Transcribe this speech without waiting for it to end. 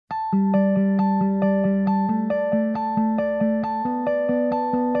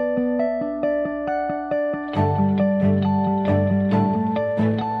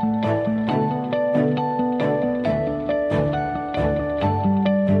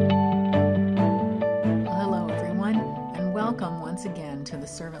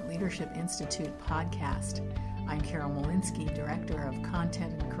Institute podcast. I'm Carol Molinsky, Director of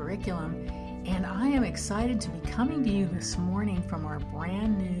Content and Curriculum, and I am excited to be coming to you this morning from our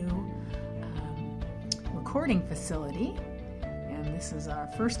brand new recording facility. And this is our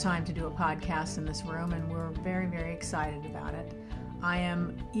first time to do a podcast in this room, and we're very, very excited about it. I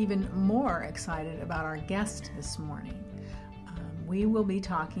am even more excited about our guest this morning. We will be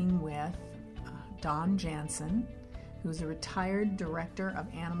talking with Don Jansen, who's a retired Director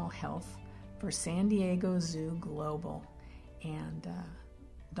of Animal Health for San Diego Zoo Global. And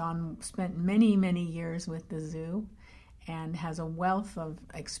Don spent many, many years with the zoo and has a wealth of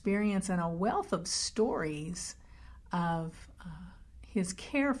experience and a wealth of stories of his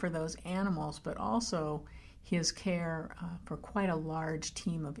care for those animals, but also his care for quite a large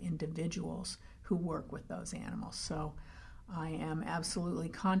team of individuals who work with those animals. So I am absolutely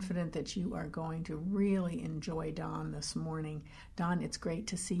confident that you are going to really enjoy Don this morning. Don, it's great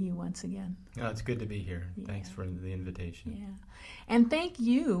to see you once again. Oh, it's good to be here. Yeah. Thanks for the invitation. Yeah. And thank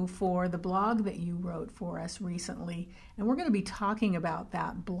you for the blog that you wrote for us recently. And we're going to be talking about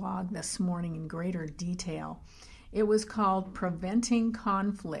that blog this morning in greater detail. It was called Preventing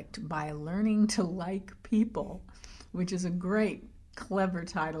Conflict by Learning to Like People, which is a great, clever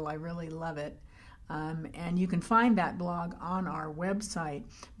title. I really love it. And you can find that blog on our website.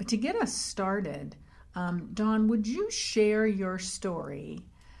 But to get us started, Don, would you share your story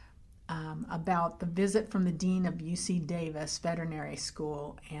about the visit from the Dean of UC Davis Veterinary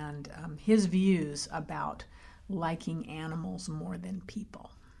School and his views about liking animals more than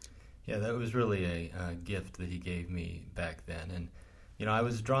people? Yeah, that was really a gift that he gave me back then. And, you know, I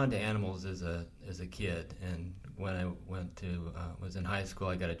was drawn to animals as a kid, and when I was in high school,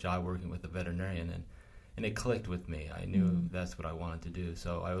 I got a job working with a veterinarian, and it clicked with me. I knew that's what I wanted to do.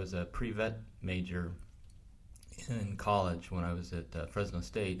 So I was a pre-vet major in college when I was at Fresno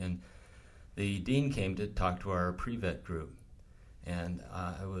State, and the dean came to talk to our pre-vet group, and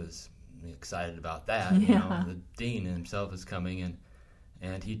I was excited about that. Yeah. You know, the dean himself is coming,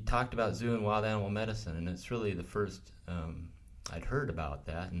 and he talked about zoo and wild animal medicine, and it's really the first I'd heard about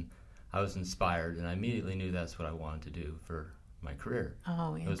that, and I was inspired, and I immediately knew that's what I wanted to do for my career.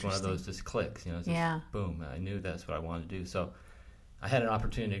 Oh, it was one of those just clicks, you know, just boom, I knew that's what I wanted to do. So I had an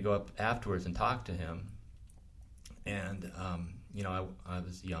opportunity to go up afterwards and talk to him, and you know, I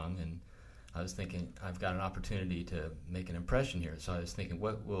was young, and I was thinking, I've got an opportunity to make an impression here. So I was thinking,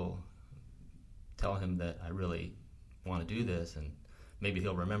 what will tell him that I really want to do this, and maybe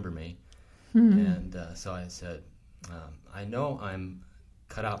he'll remember me. And so I said, I know I'm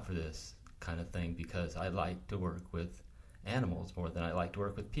cut out for this kind of thing because I like to work with animals more than I like to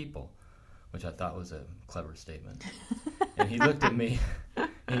work with people, which I thought was a clever statement. And he looked at me,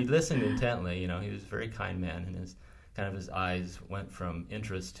 and he listened intently. You know, he was a very kind man, and his eyes went from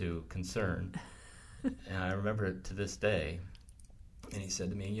interest to concern. And I remember it to this day. And he said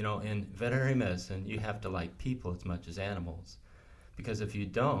to me, you know, in veterinary medicine, you have to like people as much as animals, because if you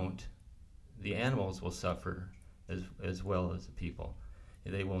don't, the animals will suffer as well as the people.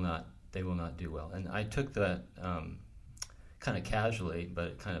 They will not do well. And I took that kind of casually, but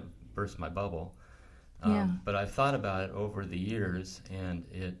it kind of burst my bubble. But I've thought about it over the years, and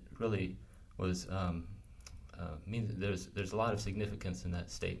it really was means there's a lot of significance in that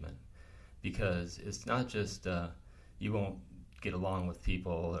statement, because it's not just you won't get along with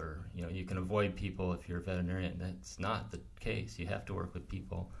people, or you know, you can avoid people if you're a veterinarian. That's not the case. You have to work with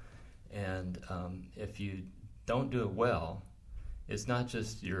people, and if you don't do it well, it's not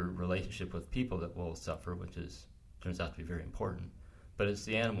just your relationship with people that will suffer, which turns out to be very important, but it's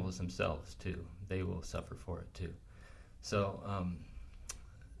the animals themselves too. They will suffer for it too. So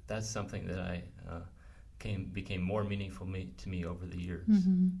that's something that became more meaningful to me over the years.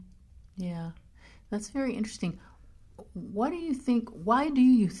 Mm-hmm. Yeah, that's very interesting. What do you think? Why do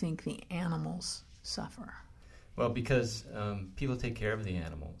you think the animals suffer? Well, because people take care of the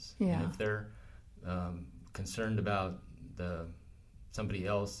animals. Yeah. And if they're concerned about somebody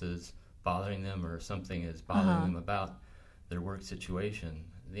else is bothering them, or something is bothering them about their work situation,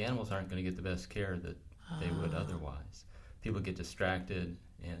 the animals aren't going to get the best care that they would otherwise. People get distracted,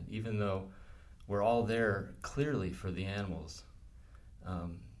 and even though we're all there clearly for the animals,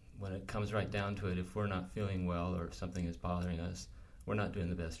 when it comes right down to it, if we're not feeling well or if something is bothering us, we're not doing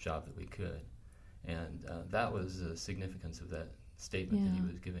the best job that we could. And that was the significance of that statement that he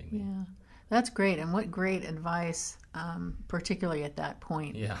was giving me. Yeah, that's great. And what great advice, particularly at that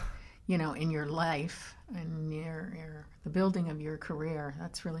point. Yeah. You know, in your life and the building of your career.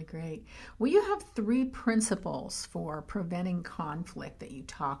 That's really great. Well, you have 3 principles for preventing conflict that you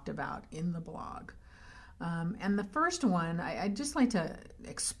talked about in the blog. And the first one, I'd just like to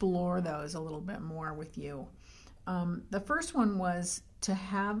explore those a little bit more with you. The first one was to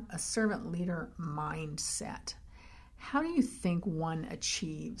have a servant leader mindset. How do you think one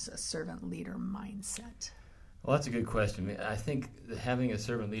achieves a servant leader mindset? Well, that's a good question. I think having a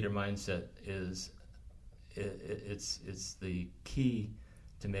servant leader mindset is it's the key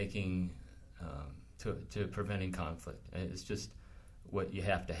to making to preventing conflict. It's just what you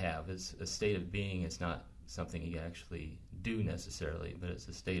have to have. It's a state of being. It's not something you actually do necessarily, but it's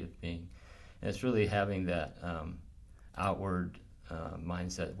a state of being, and it's really having that outward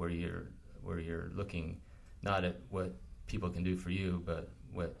mindset where you're looking not at what people can do for you, but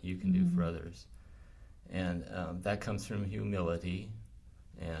what you can do for others. And that comes from humility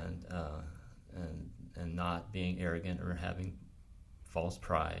and not being arrogant or having false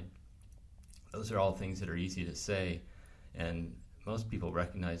pride. Those are all things that are easy to say, and most people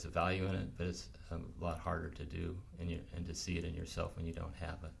recognize the value in it, but it's a lot harder to do and to see it in yourself when you don't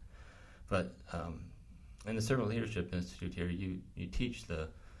have it. But in the Servant Leadership Institute here, you teach the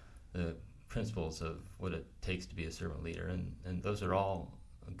principles of what it takes to be a servant leader, and those are all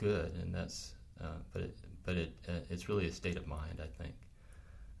good, and that's but it's really a state of mind, I think,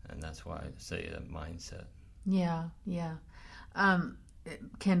 and that's why I say a mindset. Yeah.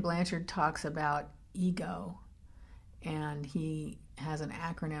 Ken Blanchard talks about ego, and he has an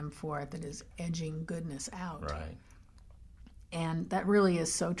acronym for it that is edging goodness out. Right. And that really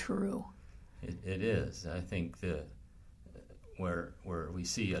is so true. It is. I think that where we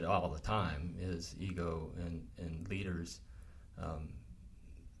see it all the time is ego and leaders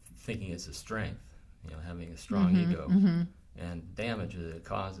thinking it's a strength. You know, having a strong ego and damage that it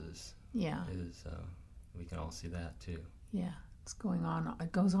causes. Yeah. Is we can all see that too. Yeah, it's going on.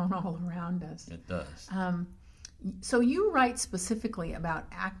 It goes on all around us. It does. So you write specifically about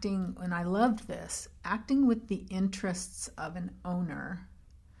acting, and I loved this, acting with the interests of an owner,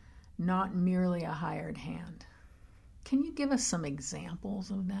 not merely a hired hand. Can you give us some examples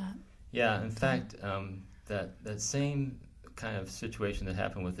of that? Yeah, in fact, that same kind of situation that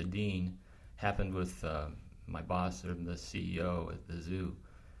happened with the dean happened with my boss, or the CEO at the zoo.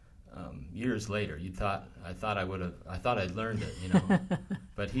 Years later, I thought I'd learned it, you know.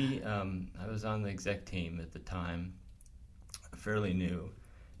 But I was on the exec team at the time, fairly new,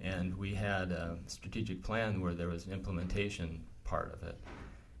 and we had a strategic plan where there was an implementation part of it,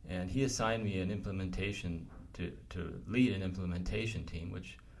 and he assigned me an implementation to lead an implementation team,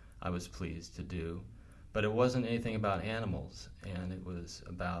 which I was pleased to do. But it wasn't anything about animals, and it was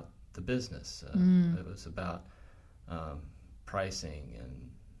about the business. It was about pricing and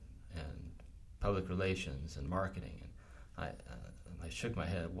public relations and marketing. And I shook my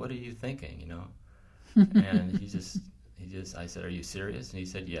head. What are you thinking? You know? And I said, "Are you serious?" And he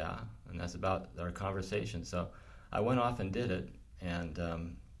said, "Yeah." And that's about our conversation. So I went off and did it, and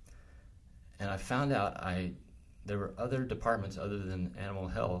I found out there were other departments other than animal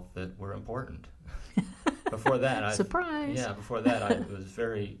health that were important. Before that, surprise. Yeah, before that, I was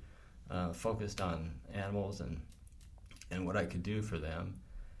very focused on animals and what I could do for them,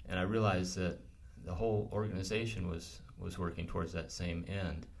 and I realized that the whole organization was working towards that same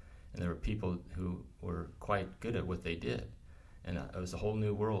end, and there were people who were quite good at what they did, and it was a whole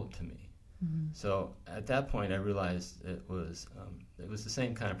new world to me. Mm-hmm. So at that point, I realized it was the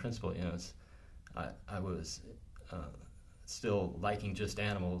same kind of principle. You know, I was still liking just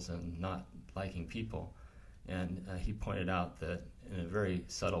animals and not liking people. And he pointed out that in a very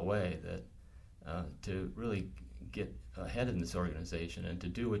subtle way that to really get ahead in this organization and to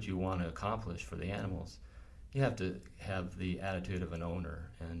do what you want to accomplish for the animals, you have to have the attitude of an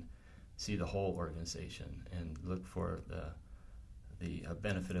owner and see the whole organization and look for the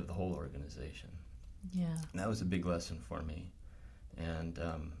benefit of the whole organization. Yeah. And that was a big lesson for me. And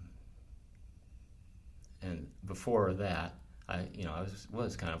before that, I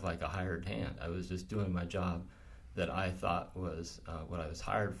was kind of like a hired hand. I was just doing my job that I thought was what I was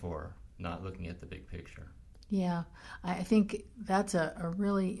hired for, not looking at the big picture. Yeah, I think that's a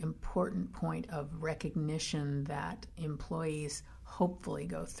really important point of recognition that employees hopefully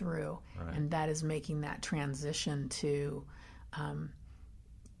go through, right. And that is making that transition to,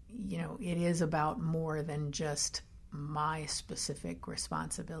 it is about more than just my specific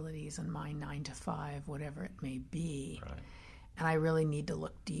responsibilities and my 9 to 5, whatever it may be. Right. And I really need to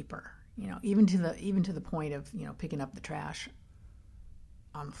look deeper, even to the point of, picking up the trash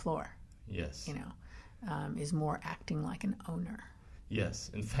on the floor. Yes. Is more acting like an owner. Yes.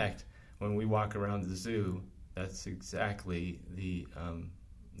 In fact, when we walk around the zoo, that's exactly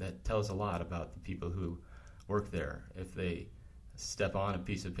that tells a lot about the people who work there. If they step on a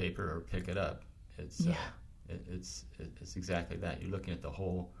piece of paper or pick it up, it's exactly that. You're looking at the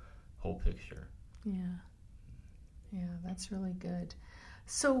whole picture. Yeah, that's really good.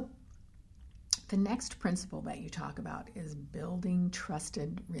 So the next principle that you talk about is building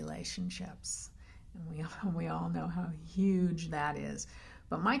trusted relationships. And we all know how huge that is.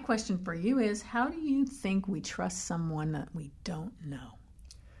 But my question for you is, how do you think we trust someone that we don't know?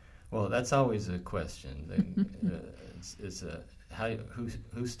 Well, that's always a question.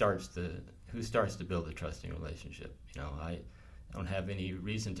 Who starts to build a trusting relationship? I don't have any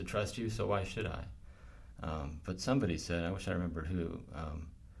reason to trust you, so why should I? But somebody said, I wish I remembered who,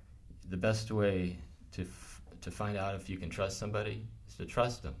 the best way to find out if you can trust somebody is to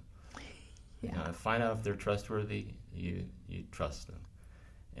trust them. Yeah. Find out if they're trustworthy, you trust them.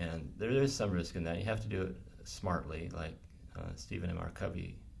 And there is some risk in that. You have to do it smartly, like Stephen M. R.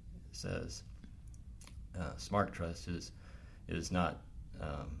 Covey says. Smart trust is not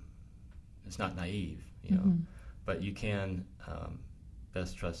it's not naive, but you can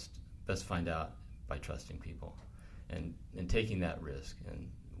best find out by trusting people and taking that risk. And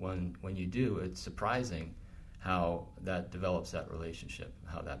when you do, it's surprising how that develops that relationship,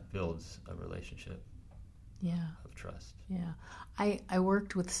 how that builds a relationship of trust. Yeah. I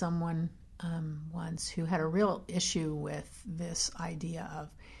worked with someone once who had a real issue with this idea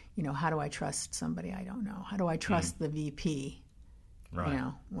of, how do I trust somebody I don't know? How do I trust the VP,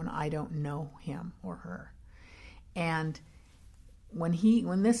 right. When I don't know him or her? And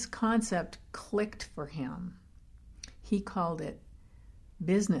when this concept clicked for him, he called it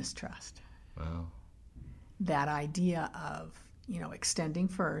business trust. Wow. That idea of, extending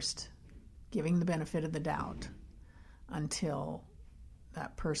first, giving the benefit of the doubt until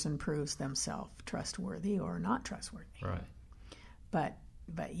that person proves themselves trustworthy or not trustworthy. Right.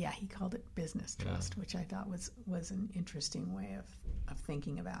 But yeah, he called it business trust, which I thought was an interesting way of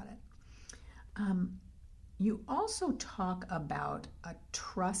thinking about it. You also talk about a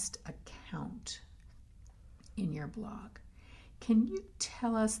trust account in your blog. Can you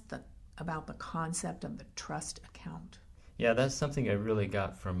tell us about the concept of the trust account? Yeah, that's something I really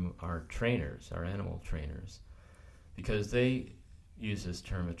got from our trainers, our animal trainers, because they use this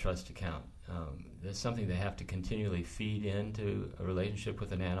term, a trust account. It's something they have to continually feed into a relationship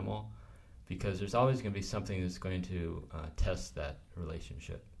with an animal, because there's always going to be something that's going to test that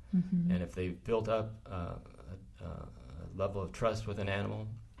relationship. Mm-hmm. And if they've built up a level of trust with an animal,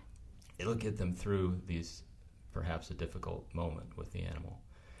 it'll get them through perhaps a difficult moment with the animal.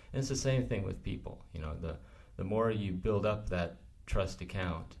 And it's the same thing with people. The more you build up that trust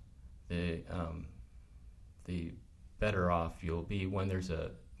account, the better off you'll be when there's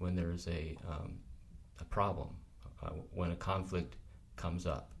a problem, when a conflict comes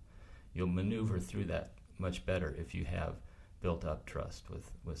up. You'll maneuver through that much better if you have built up trust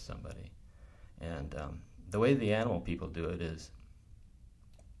with somebody. And the way the animal people do it is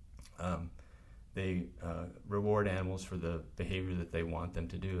they reward animals for the behavior that they want them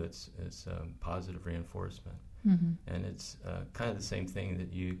to do. It's positive reinforcement. Mm-hmm. And it's kind of the same thing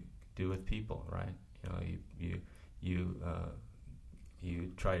that you do with people, right?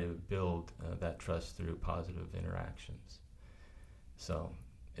 You try to build that trust through positive interactions. So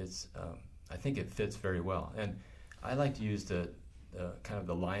it's I think it fits very well. And I like to use the kind of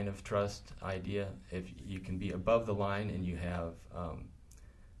the line of trust idea. If you can be above the line and you have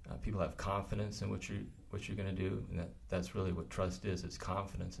people have confidence in what you're going to do, and that's really what trust is. It's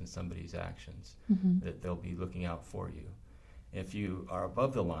confidence in somebody's actions, mm-hmm. that they'll be looking out for you. If you are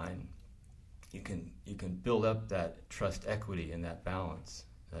above the line, you can build up that trust equity and that balance,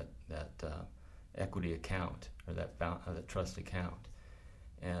 that equity account or that trust account,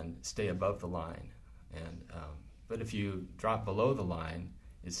 and stay above the line. And but if you drop below the line,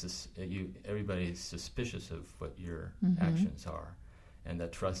 everybody's suspicious of what your mm-hmm. actions are, and the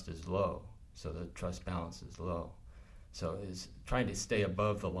trust is low. So the trust balance is low. So it's trying to stay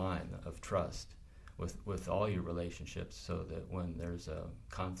above the line of trust with all your relationships, so that when there's a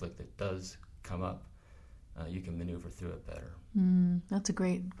conflict that does come up, you can maneuver through it better. That's a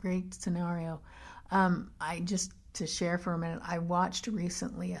great scenario. To share for a minute, I watched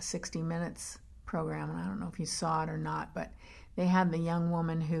recently a 60 Minutes program, and I don't know if you saw it or not, but they had the young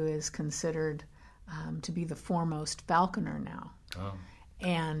woman who is considered to be the foremost falconer now. Oh.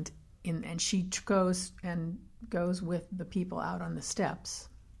 And she goes with the people out on the steppes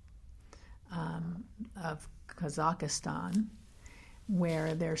of Kazakhstan,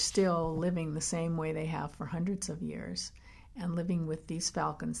 where they're still living the same way they have for hundreds of years and living with these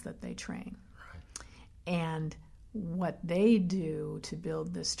falcons that they train. Right. And what they do to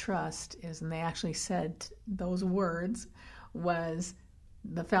build this trust is, and they actually said those words, was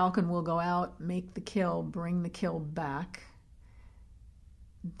the falcon will go out, make the kill, bring the kill back.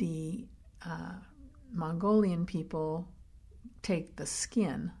 The Mongolian people take the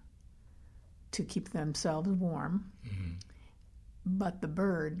skin to keep themselves warm, mm-hmm. but the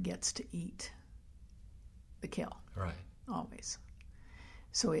bird gets to eat the kill. Right. Always.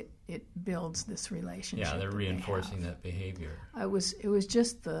 So it builds this relationship. Yeah, they're reinforcing that behavior. It was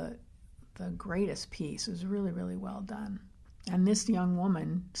just the greatest piece. It was really, really well done. And this young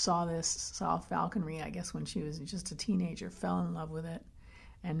woman saw falconry, I guess, when she was just a teenager, fell in love with it,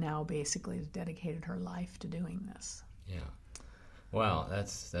 and now basically has dedicated her life to doing this. Yeah. Wow,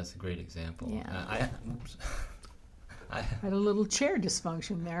 that's a great example. Yeah. I had a little chair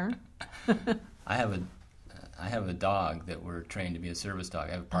dysfunction there. I have a dog that we're trained to be a service dog.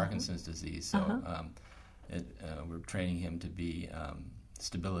 I have Parkinson's disease, so we're training him to be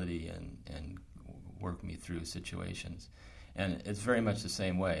stability and work me through situations. And it's very much the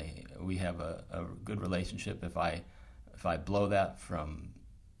same way. We have a good relationship. If I blow that from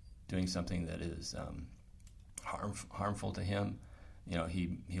doing something that is harmful to him,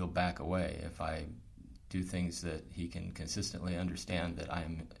 he'll back away. If I do things that he can consistently understand that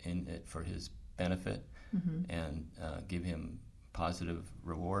I'm in it for his benefit, mm-hmm. and give him positive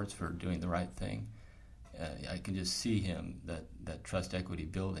rewards for doing the right thing, I can just see him, that trust equity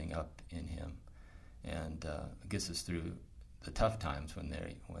building up in him, and gets us through the tough times when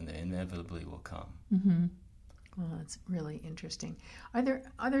they inevitably will come. Mm-hmm. Well, that's really interesting. Are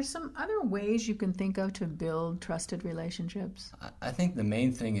there some other ways you can think of to build trusted relationships? I think the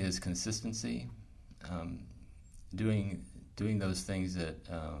main thing is consistency, doing those things that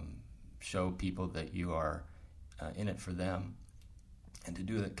show people that you are in it for them, and to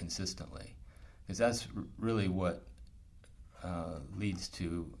do it consistently, because that's really what leads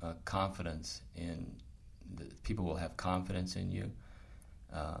to confidence in. People will have confidence in you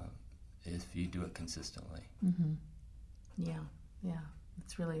if you do it consistently. Mm-hmm. Yeah,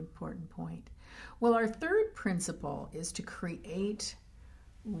 that's a really important point. Well, our third principle is to create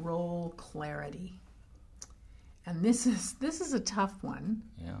role clarity. And this is a tough one,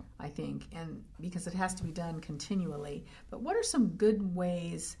 yeah, I think, and because it has to be done continually. But what are some good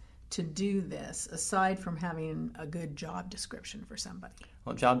ways to do this, aside from having a good job description for somebody?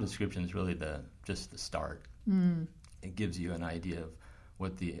 Well, job description is really just the start. Mm. It gives you an idea of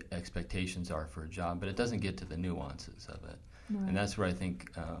what the expectations are for a job, but it doesn't get to the nuances of it. Right. And that's where I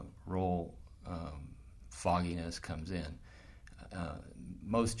think role fogginess comes in.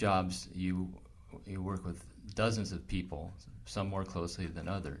 Most jobs, you work with dozens of people, some more closely than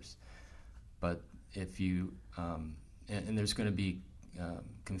others. But if you, and there's going to be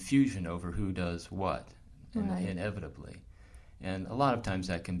confusion over who does what, right. inevitably. And a lot of times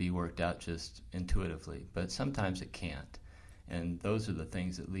that can be worked out just intuitively, but sometimes it can't. And those are the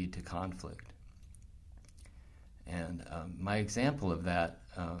things that lead to conflict. And my example of that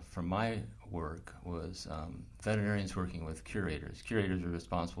from my work was veterinarians working with curators. Curators are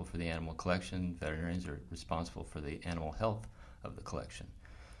responsible for the animal collection. Veterinarians are responsible for the animal health of the collection.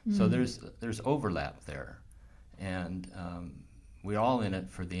 Mm-hmm. So there's overlap there. And we're all in it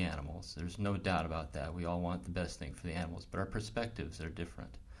for the animals. There's no doubt about that. We all want the best thing for the animals, but our perspectives are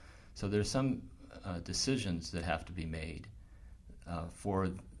different. So there's some decisions that have to be made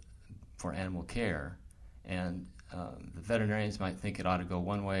for animal care, and the veterinarians might think it ought to go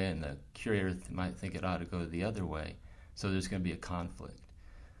one way, and the curator might think it ought to go the other way. So there's going to be a conflict.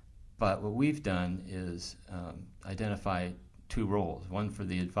 But what we've done is identify two roles, one for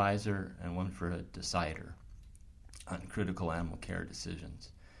the advisor and one for a decider on critical animal care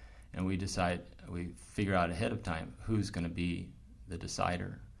decisions. And we figure out ahead of time who's going to be the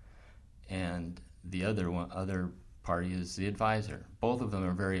decider, and the other party is the advisor. Both of them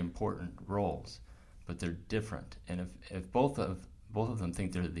are very important roles, but they're different. And if both of them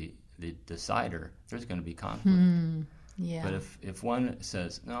think they're the decider, there's going to be conflict. Yeah. But if one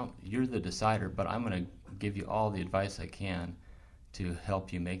says, no, you're the decider, but I'm going to give you all the advice I can to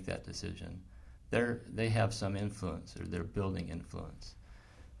help you make that decision, they have some influence, or they're building influence,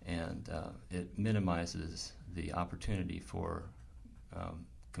 and it minimizes the opportunity for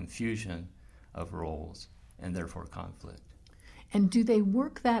confusion of roles and therefore conflict. And do they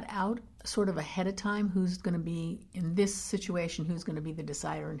work that out sort of ahead of time? Who's going to be, in this situation, who's going to be the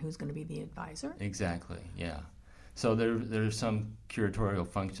decider and who's going to be the advisor? Exactly, yeah. So there's some curatorial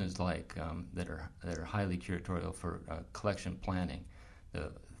functions like that are highly curatorial for collection planning.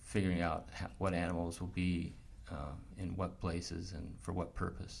 figuring out what animals will be in what places and for what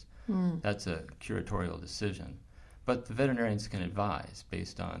purpose. That's a curatorial decision. But the veterinarians can advise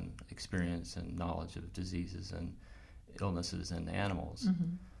based on experience and knowledge of diseases and illnesses in animals.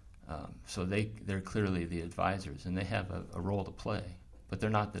 So they're clearly the advisors, and they have a role to play, but they're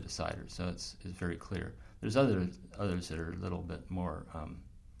not the deciders, so it's very clear. There's others that are a little bit more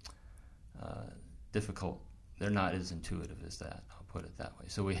difficult. They're not as intuitive as that, I'll put it that way.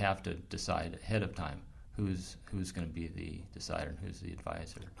 So we have to decide ahead of time who's going to be the decider and who's the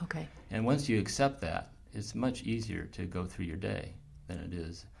advisor. Okay. And once you accept that, it's much easier to go through your day than it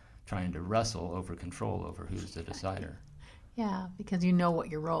is trying to wrestle over control over who's the decider. Yeah, because you know what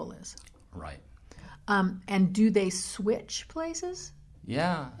your role is. Right. And do they switch places?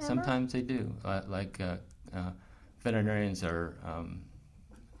 Yeah, ever? Sometimes they do. Veterinarians are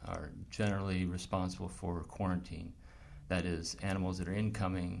generally responsible for quarantine. That is, animals that are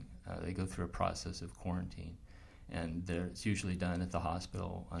incoming, they go through a process of quarantine, and it's usually done at the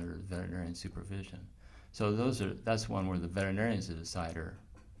hospital under veterinarian supervision. So that's one where the veterinarian is the decider,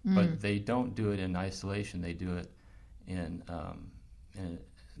 but they don't do it in isolation. They do it in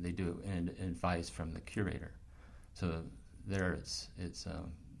advice from the curator. So there, it's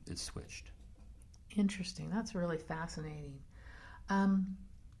switched. Interesting. That's really fascinating.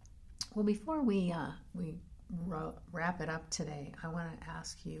 Well, before we wrap it up today, I want to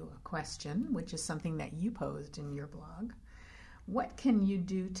ask you a question, which is something that you posed in your blog. What can you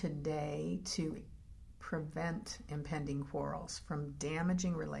do today to prevent impending quarrels from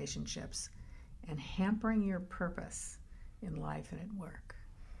damaging relationships and hampering your purpose in life and at work?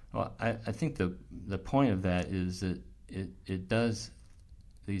 Well, I think the point of that is that it does,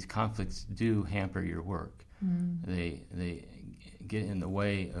 these conflicts do hamper your work. They get in the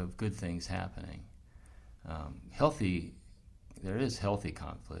way of good things happening. There is healthy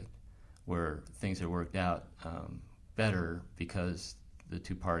conflict where things are worked out better because the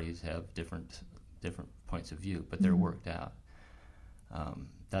two parties have different points of view, but they're worked out.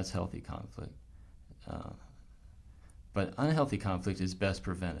 That's healthy conflict. But unhealthy conflict is best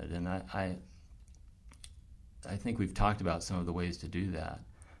prevented, and I think we've talked about some of the ways to do that.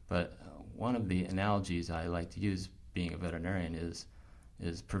 But one of the analogies I like to use, being a veterinarian, is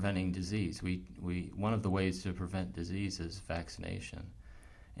preventing disease. One of the ways to prevent disease is vaccination,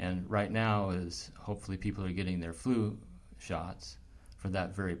 and right now is hopefully people are getting their flu shots for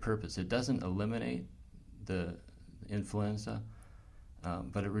that very purpose. It doesn't eliminate the influenza,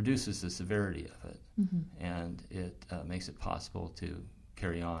 but it reduces the severity of it, and it makes it possible to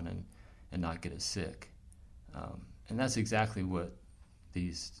carry on and not get as sick. And that's exactly what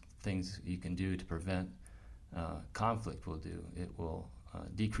these things you can do to prevent conflict will do. It will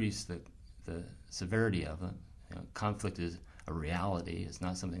decrease the severity of it. Conflict is a reality. It's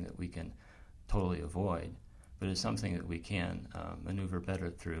not something that we can totally avoid, but it's something that we can maneuver better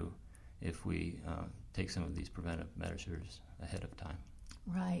through if we take some of these preventive measures ahead of time.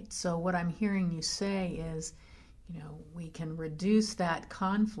 Right. So what I'm hearing you say is, we can reduce that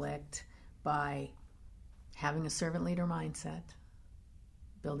conflict by having a servant leader mindset,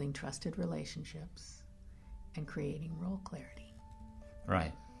 building trusted relationships, and creating role clarity.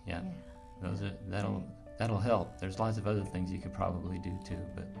 Right. Yeah. That'll help. There's lots of other things you could probably do too,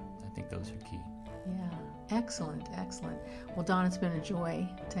 but I think those are key. Yeah. Excellent. Well, Don, it's been a joy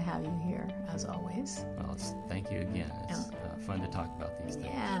to have you here, as always. Well, thank you again. It's fun to talk about these things.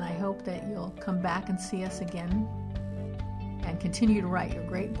 Yeah, and I hope that you'll come back and see us again and continue to write your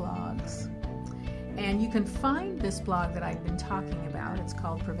great blogs. And you can find this blog that I've been talking about. It's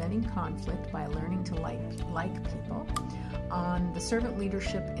called Preventing Conflict by Learning to Like People on the Servant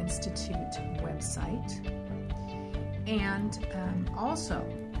Leadership Institute website. And also,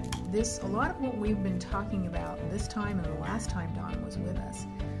 a lot of what we've been talking about this time and the last time Don was with us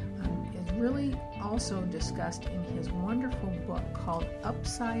is really also discussed in his wonderful book called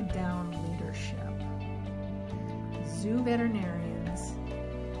Upside Down Leadership. A zoo veterinarian's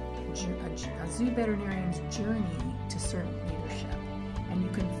journey to servant leadership. And you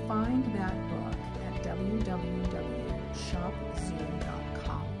can find that book at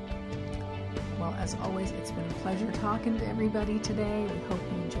www.shopzoo.com. Well, as always, it's been a pleasure talking to everybody today. We hope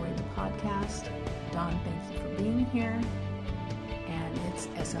you enjoyed the podcast. Don, thank you for being here. And it's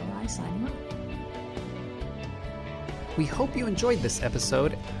SLI signing off. We hope you enjoyed this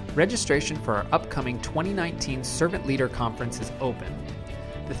episode. Registration for our upcoming 2019 Servant Leader Conference is open.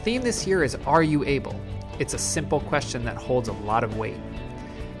 The theme this year is Are You Able? It's a simple question that holds a lot of weight.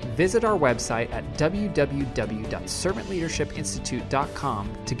 Visit our website at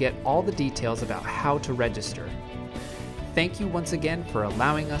www.servantleadershipinstitute.com to get all the details about how to register. Thank you once again for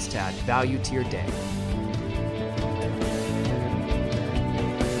allowing us to add value to your day.